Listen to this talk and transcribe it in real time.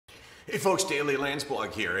Hey folks, Daily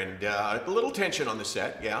Landsblog here, and a little tension on the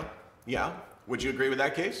set, yeah. Would you agree with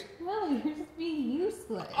that, Case? No, you're just being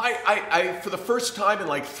useless. For the first time in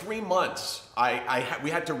like 3 months, we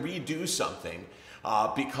had to redo something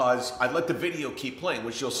because I let the video keep playing,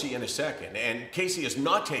 which you'll see in a second. And Casey is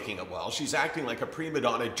not taking it well. She's acting like a prima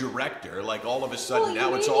donna director, like all of a sudden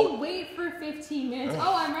now it's all... Wait for 15 minutes.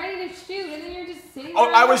 Oh, I'm ready to shoot, and then you're just sitting Oh,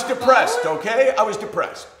 there I was on the depressed, phone? okay? I was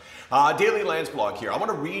depressed. Daily Landsblog here. I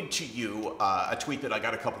want to read to you a tweet that I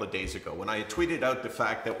got a couple of days ago when I tweeted out the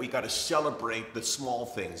fact that we got to celebrate the small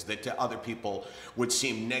things that to other people would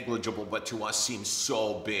seem negligible, but to us seem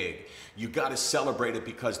so big. You got to celebrate it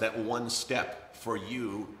because that one step for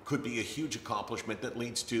you could be a huge accomplishment that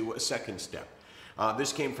leads to a second step.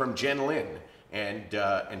 This came from Jen Lynn,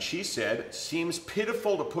 and she said, "Seems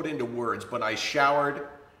pitiful to put into words, but I showered,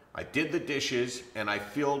 I did the dishes, and I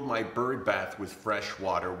filled my bird bath with fresh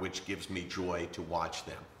water, which gives me joy to watch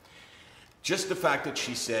them." Just the fact that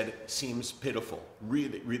she said seems pitiful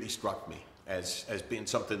really struck me as being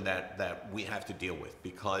something that we have to deal with,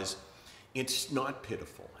 because it's not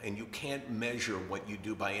pitiful, and you can't measure what you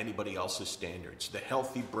do by anybody else's standards. The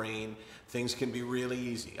healthy brain, things can be really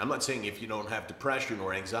easy. I'm not saying if you don't have depression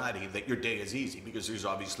or anxiety that your day is easy, because there's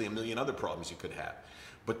obviously a million other problems you could have.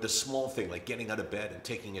 But the small thing, like getting out of bed and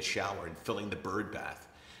taking a shower and filling the bird bath,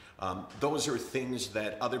 those are things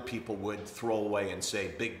that other people would throw away and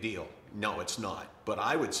say, big deal. No, it's not. But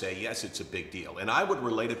I would say, yes, it's a big deal. And I would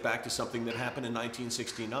relate it back to something that happened in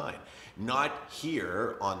 1969. Not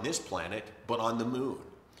here on this planet, but on the moon.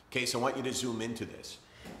 Okay, so I want you to zoom into this.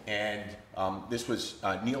 And this was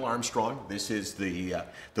Neil Armstrong. This is the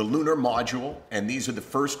lunar module, and these are the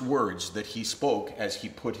first words that he spoke as he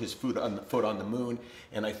put his foot on the moon.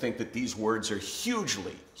 And I think that these words are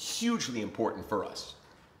hugely important for us.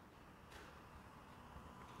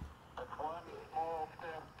 That's one small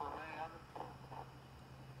step for man,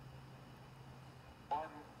 one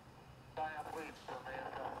giant leap for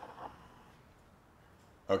mankind.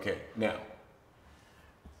 Okay, now,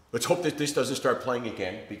 let's hope that this doesn't start playing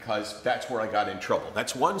again, because that's where I got in trouble.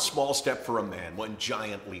 That's one small step for a man, one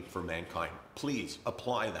giant leap for mankind. Please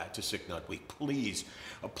apply that to SickNotWeak. Please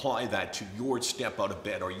apply that to your step out of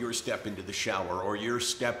bed, or your step into the shower, or your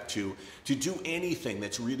step to do anything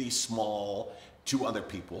that's really small to other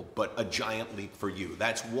people, but a giant leap for you.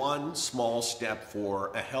 That's one small step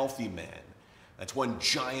for a healthy man. That's one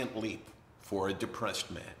giant leap for a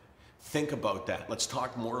depressed man. Think about that. Let's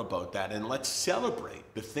talk more about that, and let's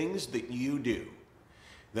celebrate the things that you do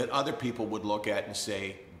that other people would look at and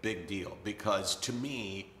say, big deal. Because to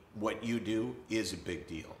me, what you do is a big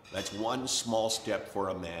deal. That's one small step for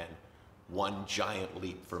a man, one giant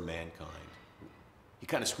leap for mankind. You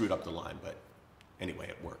kind of screwed up the line, but anyway,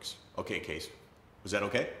 it works. Okay, Case. Was that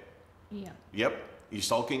okay? Yeah. Yep. You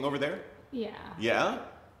sulking over there? Yeah. Yeah?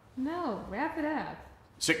 No, wrap it up.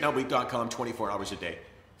 SickNotWeak.com, 24 hours a day.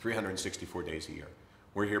 364 days a year.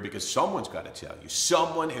 We're here because someone's got to tell you.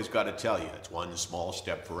 Someone has got to tell you it's one small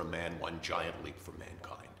step for a man, one giant leap for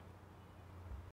mankind.